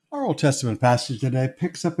Our Old Testament passage today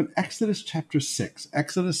picks up in Exodus chapter 6,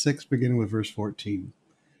 Exodus 6 beginning with verse 14.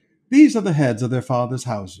 These are the heads of their fathers'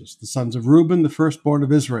 houses, the sons of Reuben, the firstborn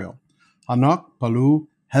of Israel, Hanok, Palu,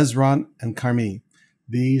 Hezron, and Carmi.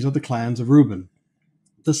 These are the clans of Reuben.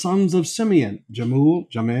 The sons of Simeon, Jamul,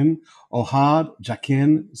 Jamin, Ohad,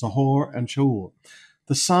 Jachin, Zahor, and Shaul,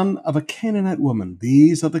 the son of a Canaanite woman.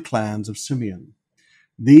 These are the clans of Simeon.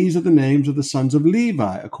 These are the names of the sons of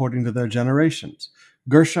Levi according to their generations: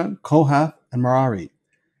 Gershon, Kohath, and Merari,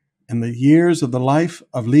 and the years of the life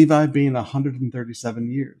of Levi being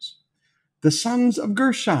 137 years. The sons of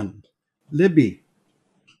Gershon, Libni,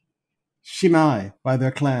 Shimei by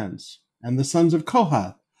their clans, and the sons of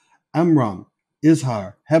Kohath, Amram,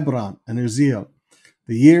 Izhar, Hebron, and Uzziel,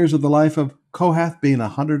 the years of the life of Kohath being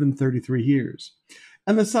 133 years.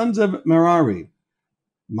 And the sons of Merari,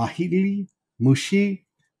 Mahili, Mushi,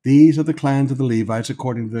 these are the clans of the Levites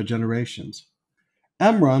according to their generations.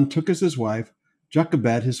 Amram took as his wife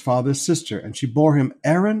Jochebed, his father's sister, and she bore him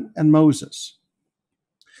Aaron and Moses.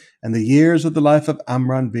 And the years of the life of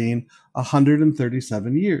Amram being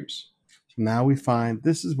 137 years. So now we find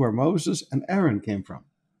this is where Moses and Aaron came from.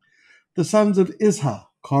 The sons of Izhar,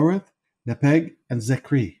 Korath, Nepeg, and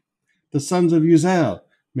Zechri. The sons of Uziel,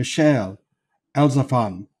 Mishael,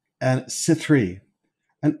 Elzaphan, and Sithri.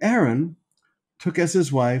 And Aaron took as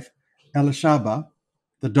his wife Elishaba,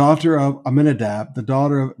 the daughter of Aminadab, the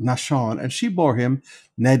daughter of Nahshon, and she bore him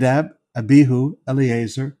Nadab, Abihu,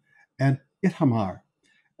 Eleazar, and Ithamar.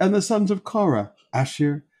 And the sons of Korah,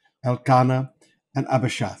 Asher, Elkanah, and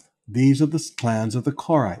Abishath. These are the clans of the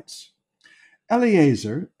Korites.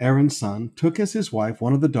 Eleazar, Aaron's son, took as his wife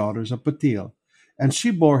one of the daughters of Bethuel, and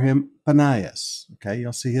she bore him Panias. Okay,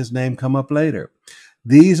 you'll see his name come up later.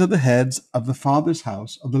 These are the heads of the father's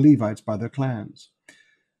house of the Levites by their clans.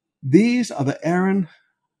 These are the Aaron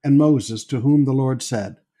and Moses to whom the Lord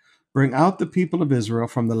said, "Bring out the people of Israel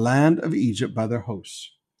from the land of Egypt by their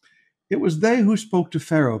hosts." It was they who spoke to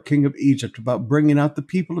Pharaoh, king of Egypt, about bringing out the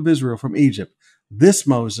people of Israel from Egypt. This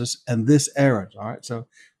Moses and this Aaron. All right, so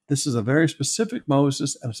this is a very specific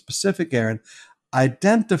Moses and a specific Aaron,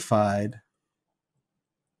 identified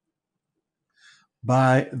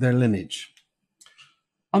by their lineage.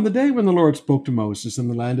 On the day when the Lord spoke to Moses in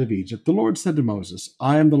the land of Egypt, the Lord said to Moses,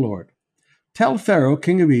 "I am the Lord. Tell Pharaoh,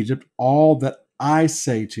 king of Egypt, all that I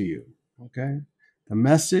say to you." Okay? The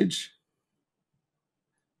message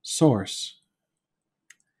source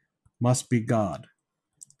must be God.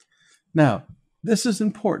 Now, this is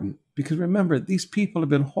important because remember, these people have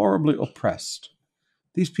been horribly oppressed.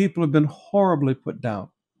 These people have been horribly put down.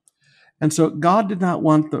 And so God did not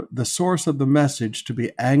want the source of the message to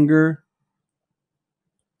be anger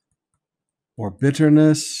or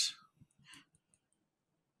bitterness,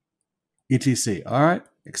 etc., all right,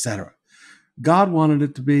 etc. God wanted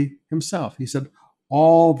it to be himself. He said,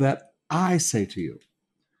 "All that I say to you."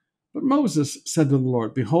 But Moses said to the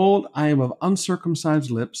Lord, "Behold, I am of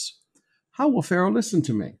uncircumcised lips. How will Pharaoh listen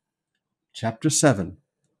to me?" Chapter 7,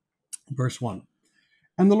 verse 1.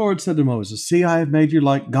 And the Lord said to Moses, "See, I have made you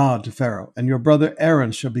like God to Pharaoh, and your brother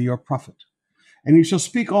Aaron shall be your prophet. And you shall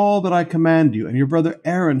speak all that I command you, and your brother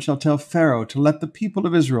Aaron shall tell Pharaoh to let the people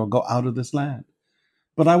of Israel go out of this land.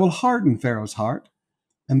 But I will harden Pharaoh's heart,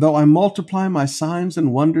 and though I multiply my signs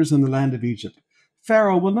and wonders in the land of Egypt,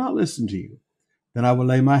 Pharaoh will not listen to you. Then I will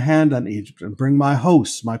lay my hand on Egypt and bring my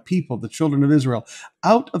hosts, my people, the children of Israel,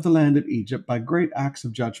 out of the land of Egypt by great acts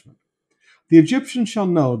of judgment. The Egyptians shall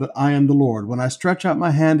know that I am the Lord when I stretch out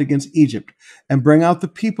my hand against Egypt and bring out the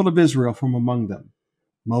people of Israel from among them."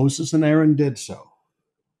 Moses and Aaron did so,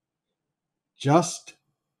 just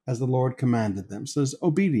as the Lord commanded them. So there's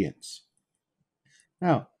obedience.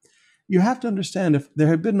 Now, you have to understand, if there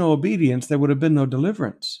had been no obedience, there would have been no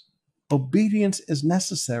deliverance. Obedience is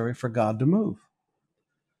necessary for God to move.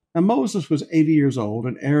 Now, Moses was 80 years old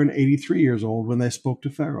and Aaron 83 years old when they spoke to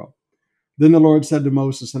Pharaoh. Then the Lord said to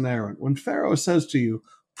Moses and Aaron, "When Pharaoh says to you,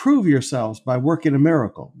 'Prove yourselves by working a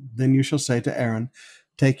miracle,' then you shall say to Aaron,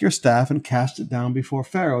 'Take your staff and cast it down before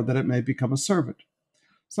Pharaoh, that it may become a serpent.'"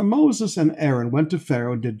 So Moses and Aaron went to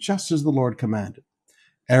Pharaoh and did just as the Lord commanded.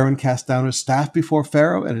 Aaron cast down his staff before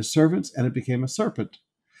Pharaoh and his servants, and it became a serpent.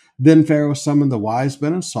 Then Pharaoh summoned the wise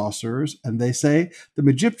men and sorcerers, and they say the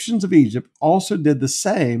Egyptians of Egypt also did the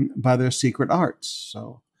same by their secret arts.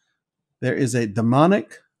 So there is a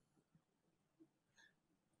demonic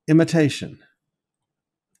imitation.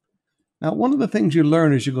 Now, one of the things you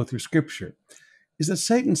learn as you go through Scripture is that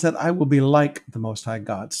Satan said, "I will be like the Most High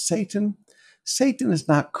God." Satan is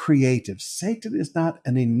not creative. Satan is not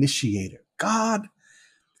an initiator.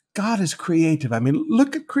 God is creative. I mean,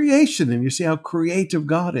 look at creation and you see how creative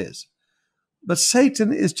God is. But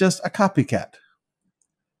Satan is just a copycat.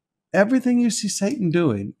 Everything you see Satan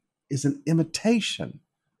doing is an imitation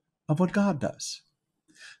of what God does.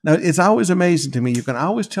 Now, it's always amazing to me. You can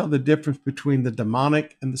always tell the difference between the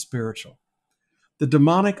demonic and the spiritual. The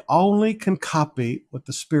demonic only can copy what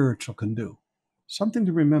the spiritual can do. Something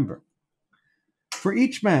to remember. For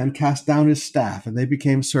each man cast down his staff, and they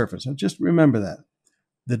became serpents. Now, just remember that.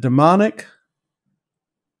 The demonic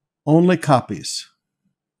only copies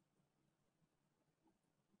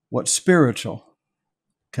what spiritual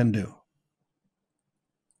can do.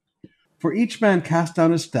 For each man cast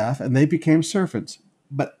down his staff, and they became serpents.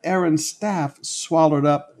 But Aaron's staff swallowed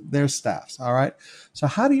up their staffs. All right. So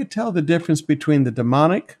how do you tell the difference between the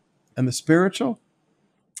demonic and the spiritual?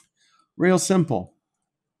 Real simple.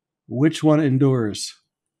 Which one endures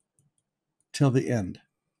till the end?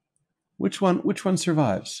 Which one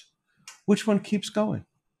survives? Which one keeps going?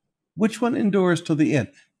 Which one endures till the end?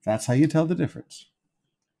 That's how you tell the difference.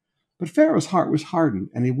 But Pharaoh's heart was hardened,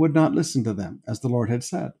 and he would not listen to them, as the Lord had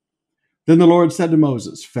said. Then the Lord said to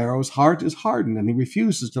Moses, Pharaoh's heart is hardened, and he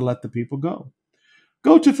refuses to let the people go.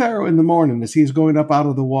 Go to Pharaoh in the morning as he is going up out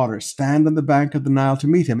of the water. Stand on the bank of the Nile to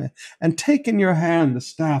meet him, and take in your hand the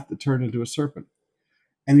staff that turned into a serpent.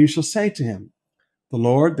 And you shall say to him, the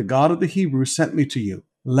Lord, the God of the Hebrews, sent me to you.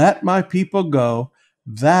 Let my people go,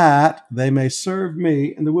 that they may serve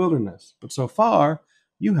me in the wilderness. But so far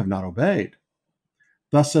you have not obeyed.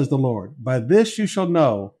 Thus says the Lord, by this you shall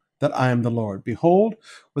know that I am the Lord. Behold,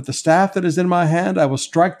 with the staff that is in my hand, I will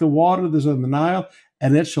strike the water that is in the Nile,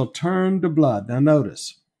 and it shall turn to blood. Now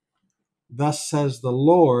notice, thus says the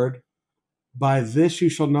Lord, by this you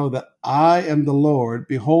shall know that I am the Lord.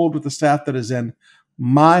 Behold, with the staff that is in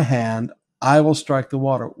my hand, I will strike the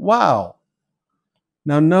water. Wow.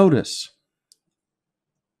 Now notice,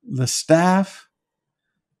 the staff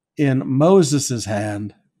in Moses'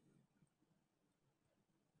 hand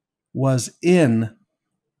was in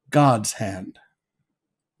God's hand.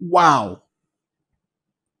 Wow.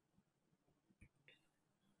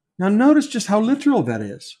 Now notice just how literal that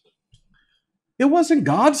is. It wasn't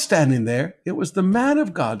God standing there. It was the man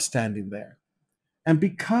of God standing there. And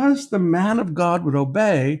because the man of God would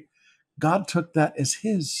obey, God took that as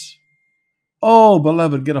his. Oh,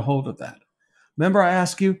 beloved, get a hold of that. Remember I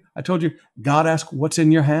told you, God asked, what's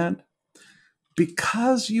in your hand?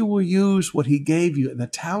 Because you will use what he gave you and the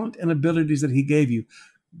talent and abilities that he gave you,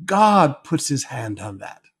 God puts his hand on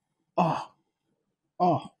that.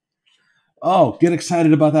 Get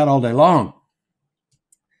excited about that all day long.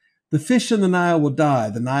 The fish in the Nile will die,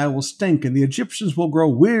 the Nile will stink, and the Egyptians will grow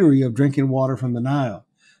weary of drinking water from the Nile.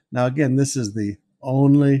 Now, again, this is the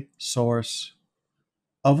only source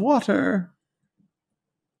of water.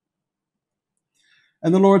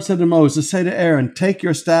 And the Lord said to Moses, say to Aaron, take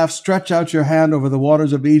your staff, stretch out your hand over the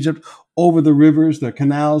waters of Egypt, over the rivers, their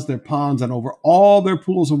canals, their ponds, and over all their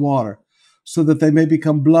pools of water, so that they may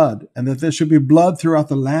become blood, and that there should be blood throughout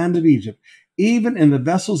the land of Egypt, even in the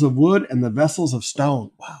vessels of wood and the vessels of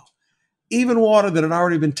stone. Wow. Even water that had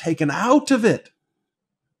already been taken out of it.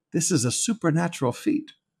 This is a supernatural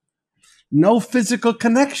feat. No physical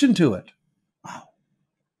connection to it. Wow.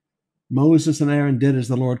 Moses and Aaron did as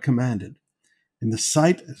the Lord commanded. In the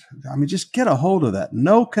sight, just get a hold of that.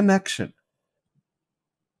 No connection.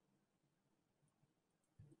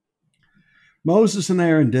 Moses and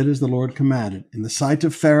Aaron did as the Lord commanded. In the sight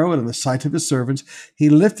of Pharaoh and in the sight of his servants, he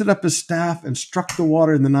lifted up his staff and struck the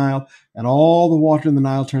water in the Nile, and all the water in the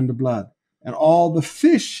Nile turned to blood. And all the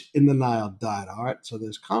fish in the Nile died. All right, so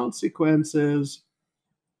there's consequences.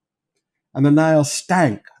 And the Nile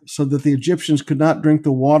stank so that the Egyptians could not drink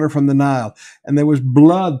the water from the Nile, and there was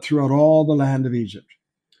blood throughout all the land of Egypt.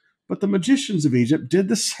 But the magicians of Egypt did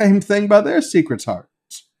the same thing by their secret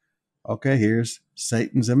arts. Okay, here's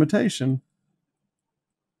Satan's imitation.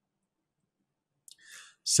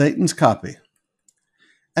 Satan's copy.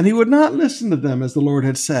 And he would not listen to them as the Lord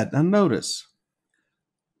had said. Now notice,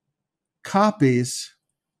 copies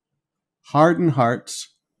harden hearts.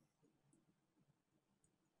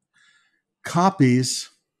 Copies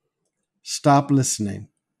stop listening.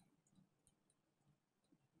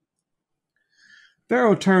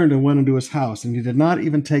 Pharaoh turned and went into his house, and he did not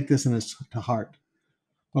even take this in his heart.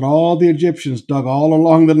 But all the Egyptians dug all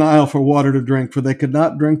along the Nile for water to drink, for they could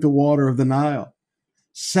not drink the water of the Nile.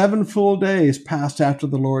 7 full days passed after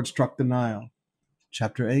the Lord struck the Nile.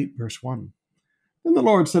 Chapter 8, verse 1. Then the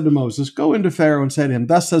Lord said to Moses, go into Pharaoh and say to him,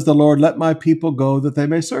 thus says the Lord, let my people go that they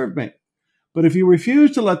may serve me. But if you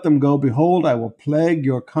refuse to let them go, behold, I will plague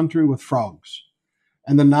your country with frogs.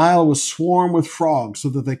 And the Nile was swarmed with frogs, so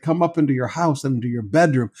that they come up into your house and into your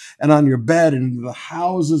bedroom and on your bed and into the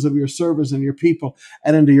houses of your servants and your people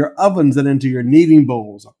and into your ovens and into your kneading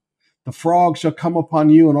bowls. The frogs shall come upon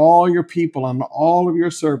you and all your people and all of your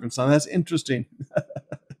servants. Now that's interesting.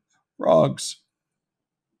 Frogs.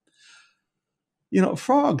 You know,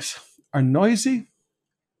 frogs are noisy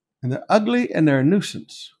and they're ugly and they're a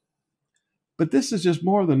nuisance. But this is just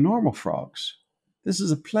more than normal frogs. This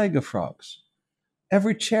is a plague of frogs.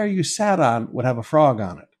 Every chair you sat on would have a frog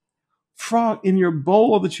on it. Frog in your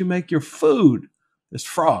bowl that you make your food, there's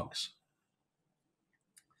frogs.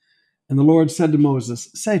 And the Lord said to Moses,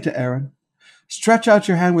 say to Aaron, stretch out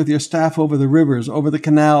your hand with your staff over the rivers, over the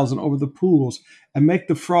canals, and over the pools, and make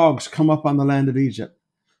the frogs come up on the land of Egypt.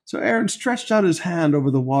 So Aaron stretched out his hand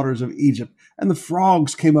over the waters of Egypt, and the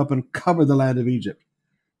frogs came up and covered the land of Egypt.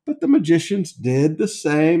 But the magicians did the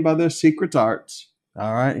same by their secret arts.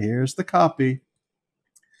 All right, here's the copy.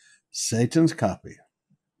 Satan's copy.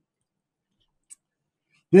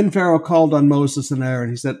 Then Pharaoh called on Moses and Aaron.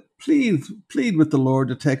 He said, plead with the Lord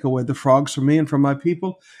to take away the frogs from me and from my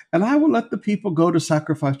people, and I will let the people go to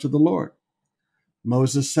sacrifice to the Lord.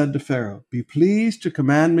 Moses said to Pharaoh, be pleased to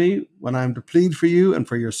command me when I am to plead for you and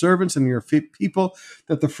for your servants and your people,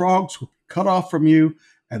 that the frogs will be cut off from you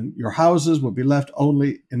and your houses will be left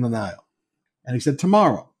only in the Nile. And he said,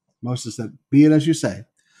 tomorrow. Moses said, be it as you say,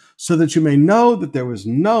 so that you may know that there was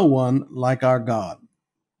no one like our God.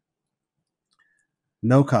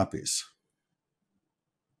 No copies.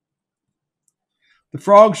 The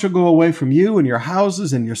frogs shall go away from you and your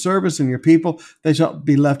houses and your servants and your people. They shall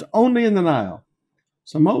be left only in the Nile.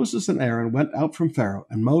 So Moses and Aaron went out from Pharaoh,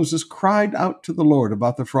 and Moses cried out to the Lord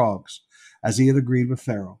about the frogs, as he had agreed with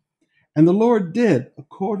Pharaoh. And the Lord did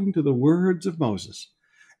according to the words of Moses.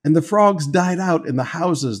 And the frogs died out in the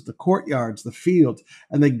houses, the courtyards, the fields,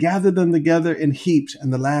 and they gathered them together in heaps,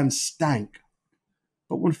 and the land stank.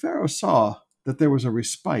 But when Pharaoh saw that there was a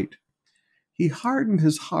respite, he hardened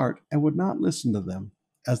his heart and would not listen to them,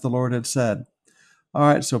 as the Lord had said. All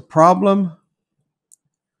right, so problem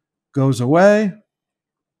goes away.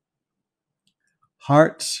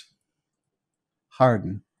 Hearts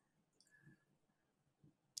harden.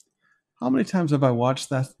 How many times have I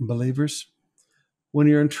watched that, believers? When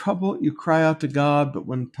you're in trouble, you cry out to God, but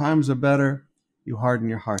when times are better, you harden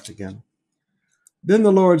your heart again. Then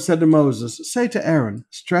the Lord said to Moses, say to Aaron,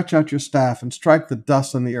 stretch out your staff and strike the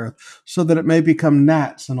dust on the earth, so that it may become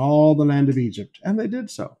gnats in all the land of Egypt. And they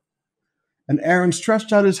did so. And Aaron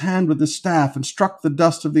stretched out his hand with his staff and struck the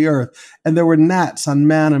dust of the earth, and there were gnats on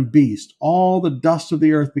man and beast. All the dust of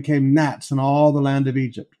the earth became gnats in all the land of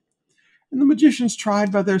Egypt. And the magicians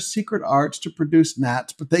tried by their secret arts to produce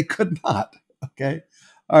gnats, but they could not. Okay?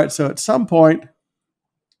 All right, so at some point,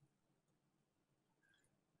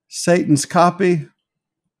 Satan's copy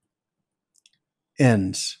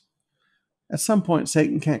ends. At some point,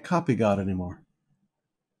 Satan can't copy God anymore.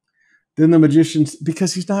 Then the magicians,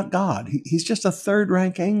 because he's not God, he's just a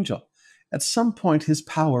third-rank angel. At some point, his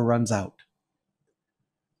power runs out.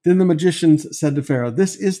 Then the magicians said to Pharaoh,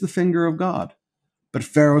 this is the finger of God. But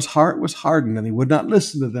Pharaoh's heart was hardened, and he would not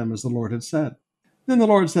listen to them as the Lord had said. Then the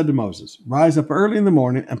Lord said to Moses, rise up early in the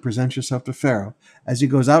morning and present yourself to Pharaoh as he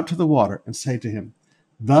goes out to the water, and say to him,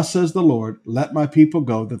 thus says the Lord, let my people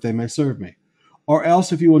go that they may serve me. Or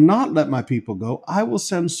else, if you will not let my people go, I will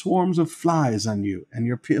send swarms of flies on you and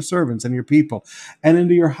your servants and your people and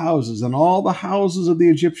into your houses, and all the houses of the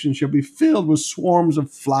Egyptians shall be filled with swarms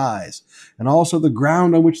of flies, and also the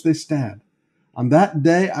ground on which they stand. On that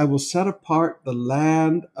day I will set apart the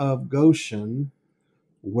land of Goshen,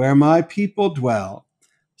 where my people dwell,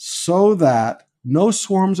 so that no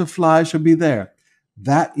swarms of flies shall be there,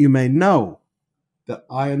 that you may know that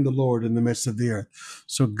I am the Lord in the midst of the earth.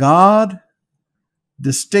 So God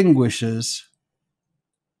distinguishes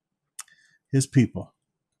his people.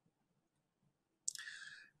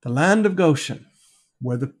 The land of Goshen,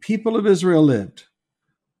 where the people of Israel lived,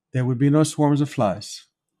 there would be no swarms of flies.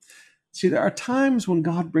 See, there are times when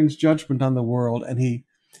God brings judgment on the world, and he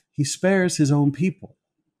spares his own people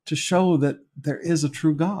to show that there is a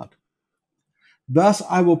true God. Thus,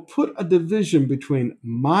 I will put a division between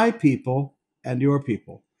my people and your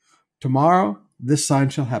people. Tomorrow, this sign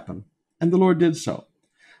shall happen. And the Lord did so.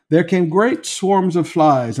 There came great swarms of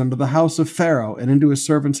flies under the house of Pharaoh and into his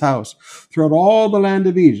servant's house. Throughout all the land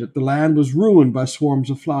of Egypt, the land was ruined by swarms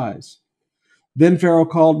of flies. Then Pharaoh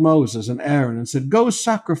called Moses and Aaron and said, go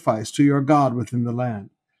sacrifice to your God within the land.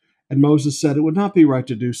 And Moses said, it would not be right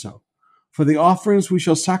to do so. For the offerings we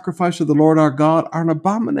shall sacrifice to the Lord our God are an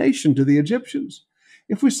abomination to the Egyptians.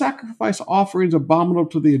 If we sacrifice offerings abominable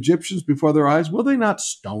to the Egyptians before their eyes, will they not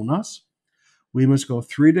stone us? we must go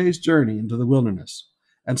 3 days' journey into the wilderness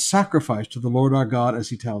and sacrifice to the Lord our God as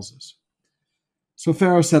he tells us. So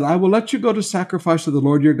Pharaoh said, I will let you go to sacrifice to the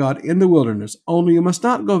Lord your God in the wilderness, only you must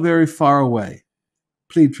not go very far away.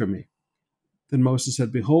 Plead for me. Then Moses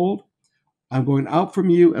said, Behold, I'm going out from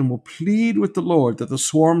you and will plead with the Lord that the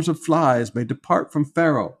swarms of flies may depart from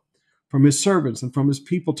Pharaoh, from his servants, and from his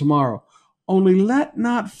people tomorrow. Only let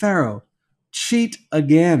not Pharaoh cheat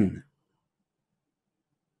again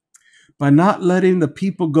by not letting the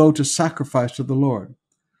people go to sacrifice to the Lord.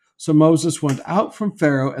 So Moses went out from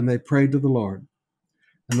Pharaoh, and they prayed to the Lord.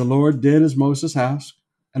 And the Lord did as Moses asked,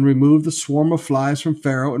 and removed the swarm of flies from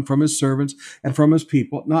Pharaoh and from his servants and from his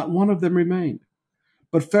people. Not one of them remained.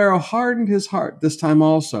 But Pharaoh hardened his heart this time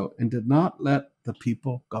also, and did not let the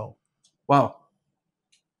people go. Wow.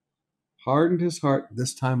 Hardened his heart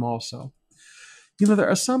this time also. You know, there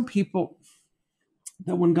are some people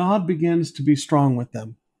that when God begins to be strong with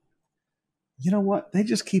them, you know what? They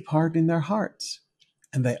just keep hardening their hearts,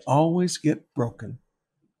 and they always get broken.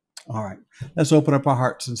 All right, let's open up our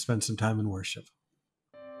hearts and spend some time in worship.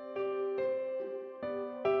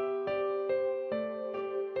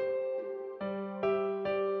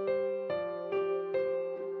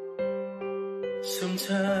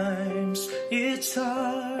 Sometimes it's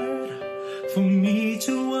hard for me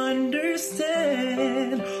to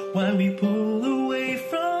understand why we pull away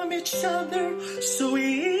from each other so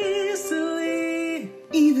easily.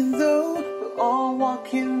 Even though we're all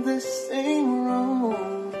walking the same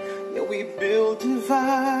road, yeah, we build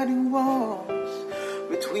dividing walls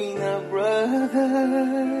between our brothers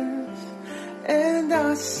and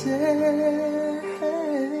ourselves.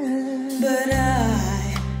 But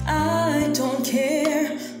I don't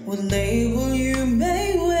care what label you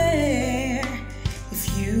may wear.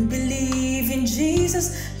 If you believe in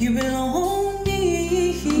Jesus, you belong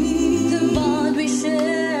me. The bond we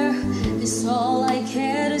share is all I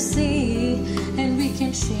care to see, and we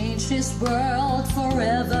can change this world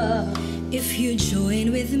forever. If you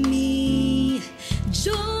join with me,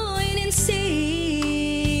 join and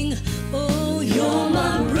sing. Oh, you're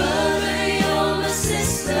my brother, you're my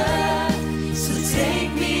sister. So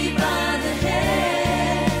take me by the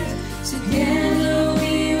hand. Together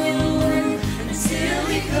we will work until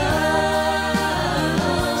He comes.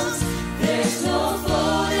 There's no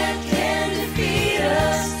foe that can defeat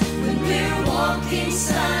us when we're walking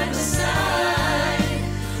side by side.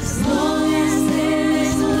 As long as there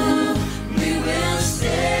is love, we will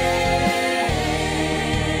stand.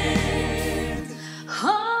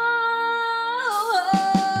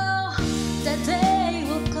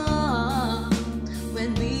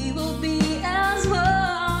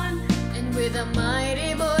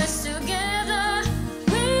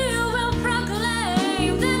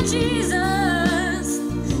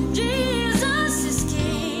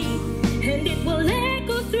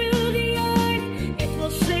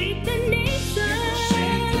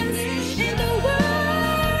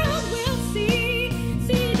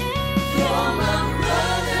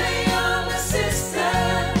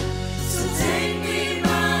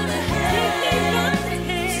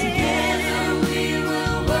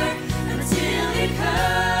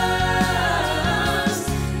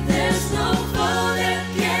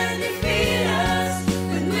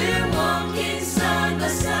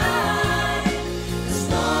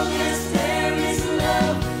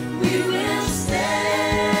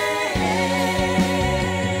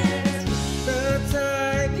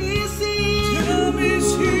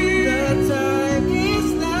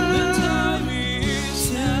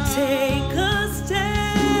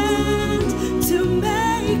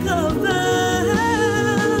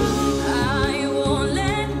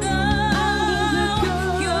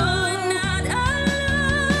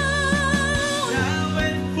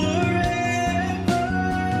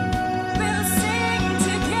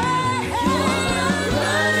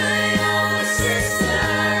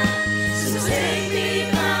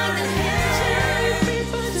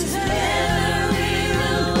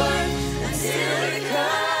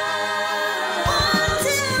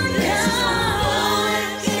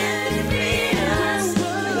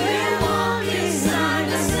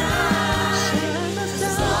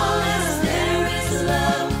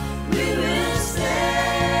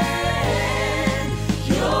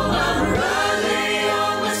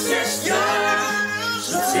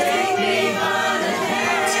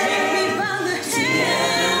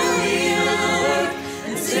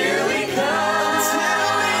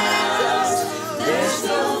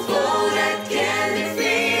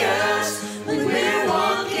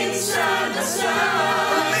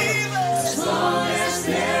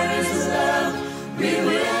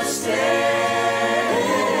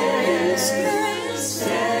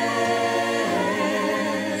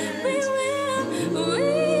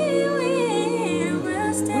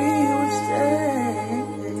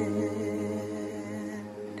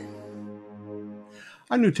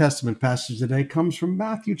 Our New Testament passage today comes from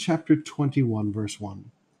Matthew chapter 21, verse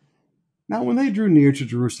 1. Now when they drew near to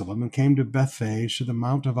Jerusalem and came to Bethphage to the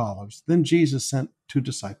Mount of Olives, then Jesus sent 2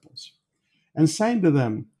 disciples and saying to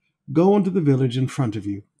them, Go into the village in front of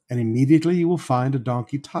you, and immediately you will find a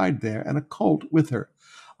donkey tied there and a colt with her.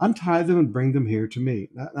 Untie them and bring them here to me.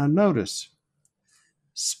 Now notice,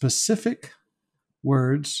 specific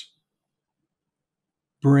words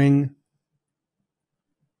bring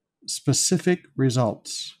specific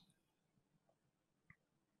results.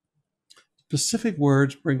 Specific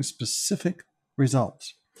words bring specific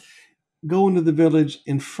results. Go into the village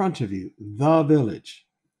in front of you, the village,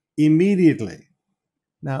 immediately.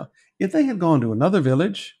 Now, if they had gone to another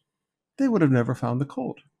village, they would have never found the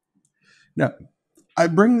colt. Now, I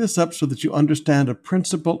bring this up so that you understand a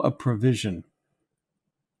principle of provision.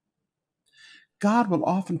 God will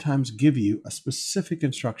oftentimes give you a specific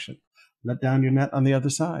instruction. Let down your net on the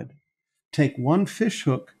other side. Take one fish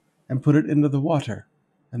hook and put it into the water.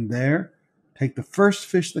 And there, take the first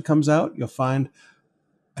fish that comes out. You'll find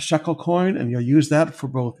a shekel coin, and you'll use that for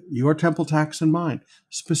both your temple tax and mine.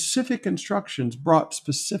 Specific instructions brought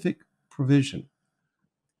specific provision.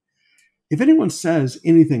 If anyone says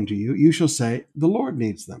anything to you, you shall say, the Lord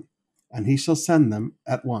needs them, and he shall send them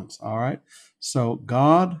at once. All right? So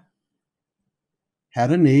God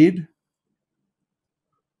had a need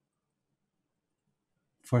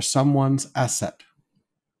for someone's asset.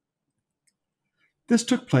 This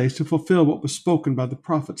took place to fulfill what was spoken by the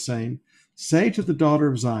prophet, saying, Say to the daughter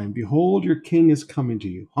of Zion, Behold, your king is coming to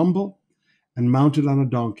you, humble and mounted on a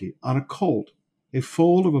donkey, on a colt, a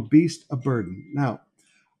foal of a beast of burden. Now,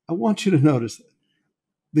 I want you to notice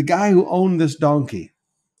the guy who owned this donkey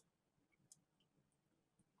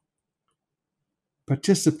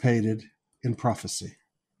participated in prophecy.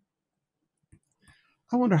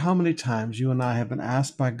 I wonder how many times you and I have been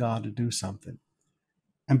asked by God to do something.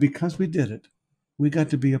 And because we did it, we got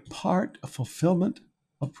to be a part of fulfillment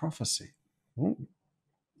of prophecy. The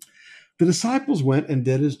disciples went and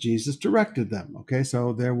did as Jesus directed them. Okay,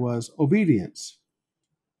 so there was obedience.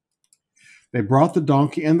 They brought the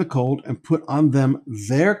donkey and the colt and put on them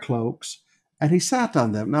their cloaks, and he sat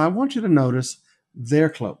on them. Now, I want you to notice their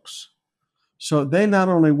cloaks. So they not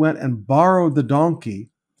only went and borrowed the donkey,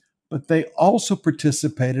 but they also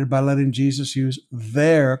participated by letting Jesus use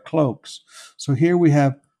their cloaks. So here we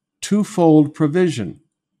have twofold provision.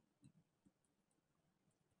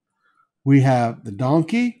 We have the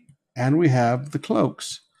donkey and we have the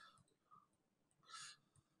cloaks.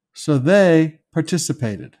 So they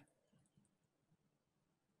participated.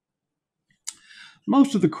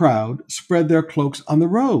 Most of the crowd spread their cloaks on the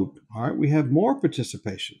road. All right, we have more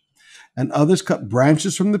participation. And others cut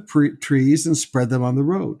branches from the trees and spread them on the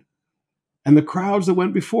road. And the crowds that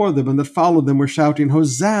went before them and that followed them were shouting,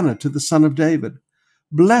 Hosanna to the Son of David.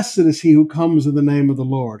 Blessed is he who comes in the name of the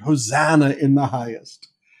Lord. Hosanna in the highest.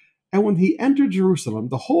 And when he entered Jerusalem,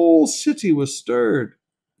 the whole city was stirred.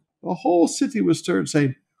 The whole city was stirred,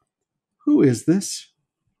 saying, Who is this?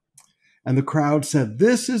 And the crowd said,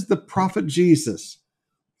 This is the prophet Jesus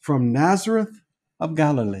from Nazareth of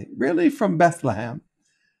Galilee. Really, from Bethlehem.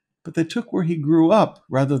 But they took where he grew up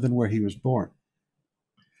rather than where he was born.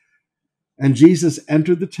 And Jesus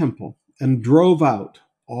entered the temple and drove out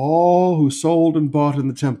all who sold and bought in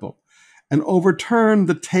the temple, and overturned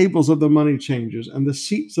the tables of the money changers and the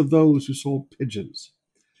seats of those who sold pigeons.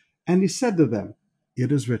 And he said to them,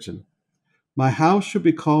 It is written, My house shall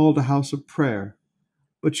be called a house of prayer,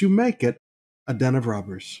 but you make it a den of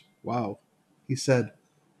robbers. Wow. He said,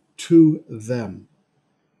 to them.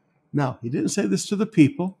 Now, he didn't say this to the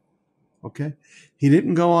people, okay? He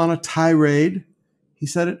didn't go on a tirade. He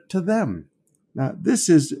said it to them. Now, this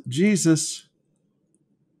is Jesus'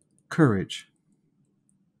 courage.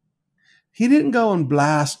 He didn't go and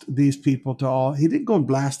blast these people to all. He didn't go and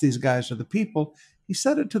blast these guys to the people. He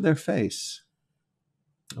said it to their face.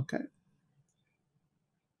 Okay?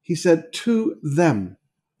 He said to them,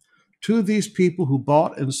 to these people who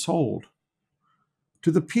bought and sold,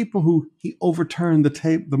 to the people who he overturned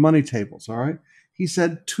the money tables, all right? He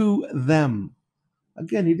said to them.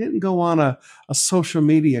 Again, he didn't go on a social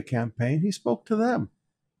media campaign. He spoke to them.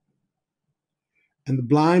 And the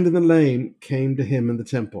blind and the lame came to him in the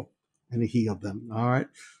temple, and he healed them. All right?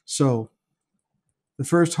 So, the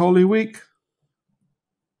first Holy Week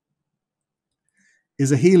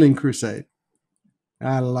is a healing crusade.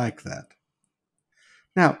 I like that.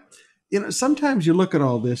 Now, sometimes you look at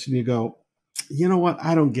all this and you go, you know what?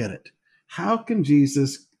 I don't get it. How can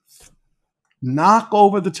Jesus knock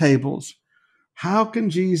over the tables? How can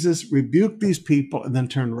Jesus rebuke these people and then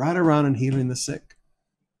turn right around and healing the sick?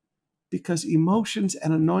 Because emotions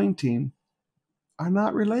and anointing are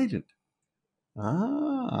not related.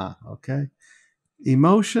 Ah, okay.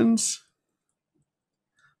 Emotions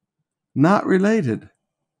not related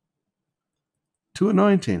to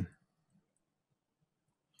anointing.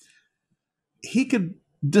 He could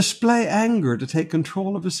display anger to take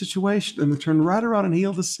control of a situation and then turn right around and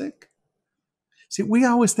heal the sick. See, we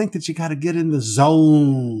always think that you got to get in the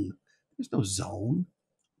zone. There's no zone.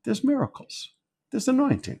 There's miracles. There's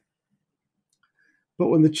anointing. But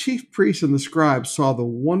when the chief priests and the scribes saw the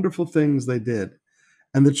wonderful things they did,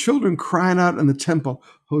 and the children crying out in the temple,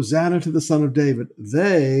 Hosanna to the Son of David,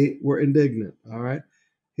 they were indignant. All right.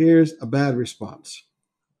 Here's a bad response.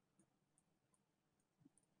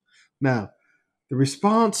 Now, the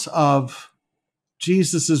response of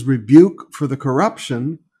Jesus' rebuke for the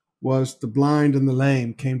corruption was the blind and the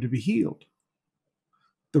lame came to be healed.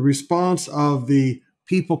 The response of the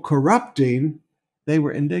people corrupting, they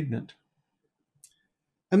were indignant.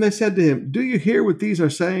 And they said to him, do you hear what these are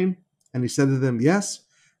saying? And he said to them, yes.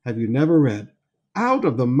 Have you never read? Out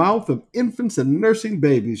of the mouth of infants and nursing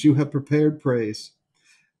babies you have prepared praise.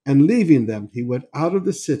 And leaving them, he went out of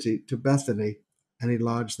the city to Bethany, and he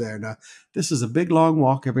lodged there. Now, this is a big, long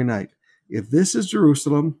walk every night. If this is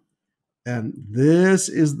Jerusalem, and this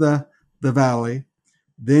is the valley,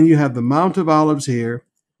 then you have the Mount of Olives here.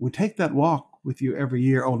 We take that walk with you every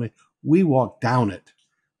year, only we walk down it.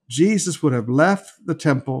 Jesus would have left the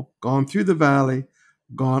temple, gone through the valley,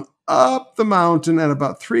 gone up the mountain, and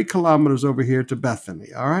about 3 kilometers over here to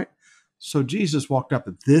Bethany, all right? So Jesus walked up,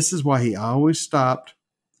 and this is why he always stopped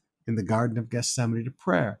in the Garden of Gethsemane to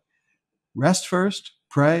pray. Rest first,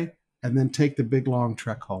 pray, and then take the big, long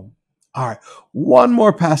trek home. All right, one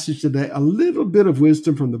more passage today, a little bit of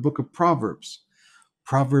wisdom from the book of Proverbs.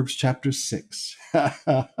 Proverbs chapter 6.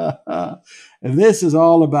 And this is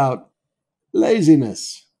all about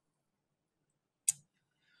laziness.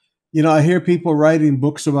 You know, I hear people writing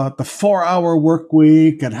books about the 4-hour work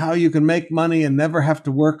week and how you can make money and never have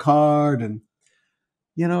to work hard. And,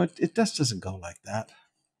 you know, it just doesn't go like that.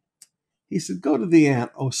 He said, go to the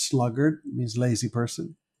ant, O sluggard, means lazy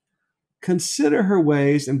person. Consider her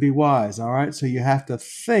ways and be wise, all right? So you have to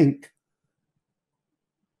think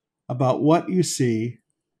about what you see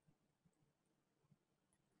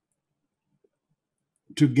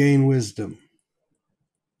to gain wisdom.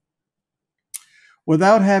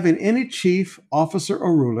 Without having any chief, officer,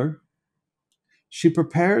 or ruler, she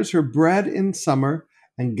prepares her bread in summer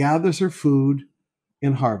and gathers her food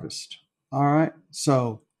in harvest. All right?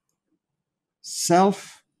 So,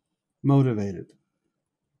 self-motivated.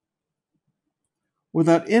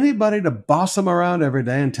 Without anybody to boss them around every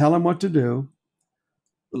day and tell them what to do.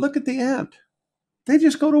 Look at the ant. They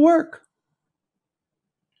just go to work.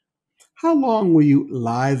 How long will you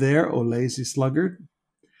lie there, O lazy sluggard?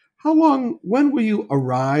 When will you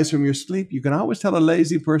arise from your sleep? You can always tell a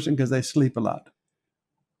lazy person because they sleep a lot.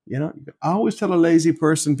 You know, you can always tell a lazy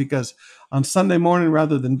person because on Sunday morning,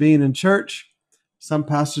 rather than being in church, some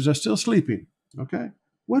pastors are still sleeping. Okay?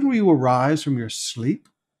 When will you arise from your sleep?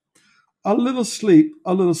 A little sleep,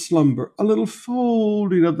 a little slumber, a little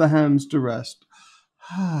folding of the hands to rest.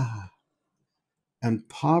 And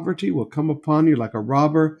poverty will come upon you like a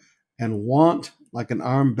robber and want like an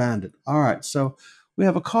armed bandit. All right, so we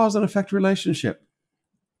have a cause and effect relationship.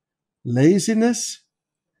 Laziness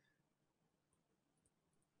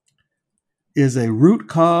is a root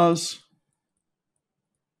cause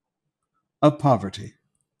of poverty.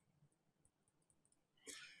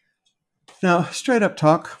 Now, straight up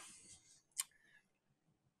talk,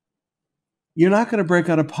 you're not going to break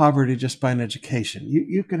out of poverty just by an education.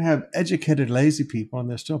 You can have educated, lazy people and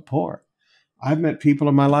they're still poor. I've met people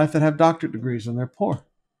in my life that have doctorate degrees and they're poor.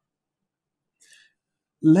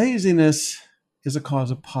 Laziness is a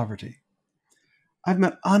cause of poverty. I've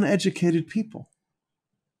met uneducated people,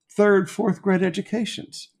 3rd, 4th grade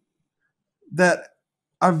educations, that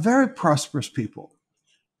are very prosperous people.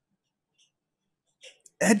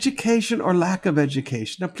 Education or lack of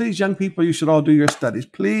education. Now, please, young people, you should all do your studies.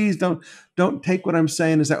 Please don't take what I'm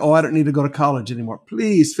saying and say, oh, I don't need to go to college anymore.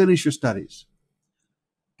 Please finish your studies.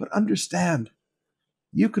 But understand,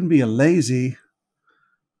 you can be a lazy,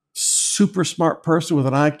 super smart person with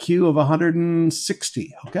an IQ of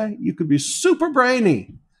 160, okay? You could be super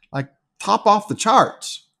brainy, like top off the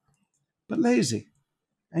charts, but lazy,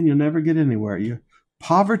 and you'll never get anywhere.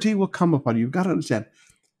 Poverty will come upon you. You've got to understand,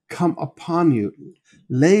 come upon you.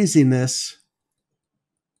 Laziness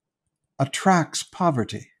attracts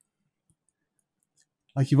poverty.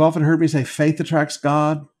 Like you've often heard me say, faith attracts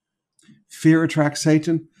God, fear attracts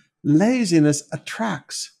Satan. Laziness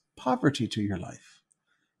attracts poverty to your life.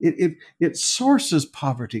 It sources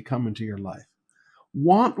poverty coming to your life.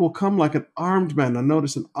 Want will come like an armed man. Now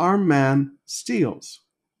notice, an armed man steals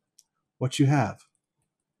what you have.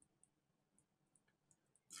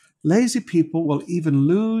 Lazy people will even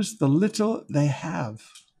lose the little they have.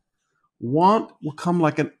 Want will come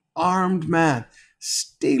like an armed man,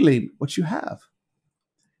 stealing what you have.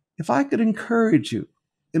 If I could encourage you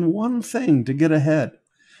in one thing to get ahead,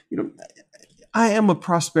 I am a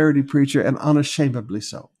prosperity preacher, and unashamedly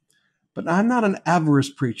so. But I'm not an avarice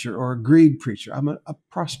preacher or a greed preacher. I'm a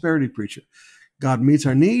prosperity preacher. God meets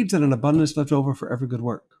our needs and an abundance left over for every good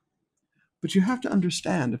work. But you have to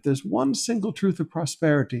understand, if there's one single truth of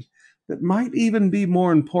prosperity that might even be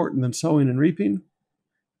more important than sowing and reaping,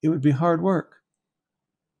 it would be hard work.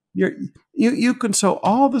 You can sow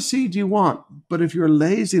all the seed you want, but if your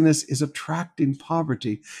laziness is attracting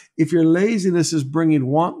poverty, if your laziness is bringing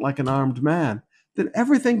want like an armed man, then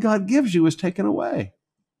everything God gives you is taken away.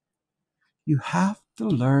 You have to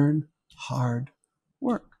learn hard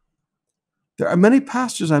work. There are many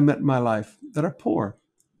pastors I met in my life that are poor.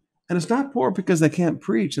 And it's not poor because they can't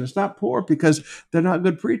preach, and it's not poor because they're not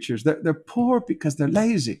good preachers. They're poor because they're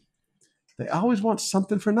lazy. They always want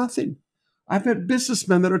something for nothing. I've met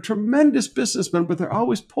businessmen that are tremendous businessmen, but they're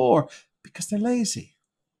always poor because they're lazy.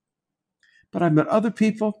 But I've met other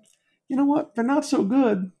people, you know what? They're not so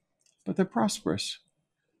good, but they're prosperous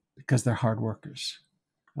because they're hard workers.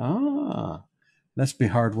 Let's be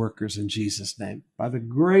hard workers in Jesus' name. By the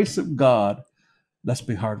grace of God, let's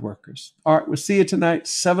be hard workers. All right, we'll see you tonight,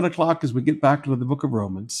 7 o'clock, as we get back to the book of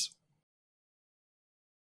Romans.